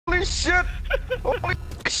Holy shit! Holy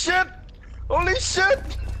shit! Holy shit!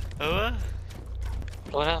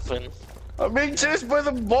 What happened? I'm being chased by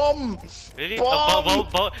the bomb! Really?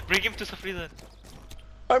 Bomb! Bring him to Safri then.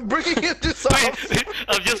 I'm bringing it to Wait, South!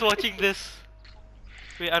 I'm just watching this.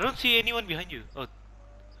 Wait, I don't see anyone behind you. Oh.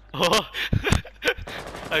 Oh.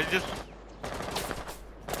 I'm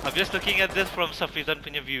just looking at this from Safrizan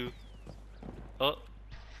punya view. Oh.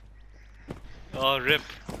 Oh, rip.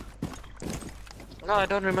 No, I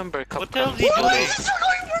don't remember. What the hell is he Why doing? is he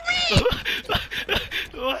struggling for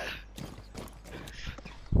me? What?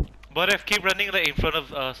 But I keep running like in front of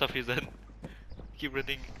Safrizan. Keep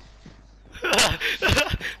running.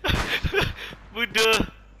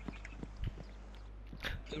 Buddha.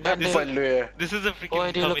 This is a freaking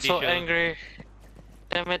Why do you look comedy so show. angry?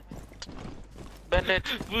 Damn it. Bandit,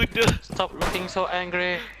 Buddha. stop looking so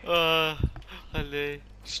angry. Hale.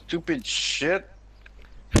 Stupid shit.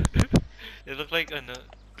 It looked like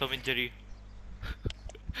Tom and Jerry.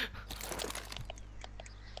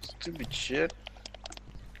 Stupid shit.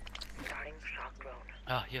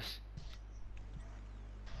 Ah, yes.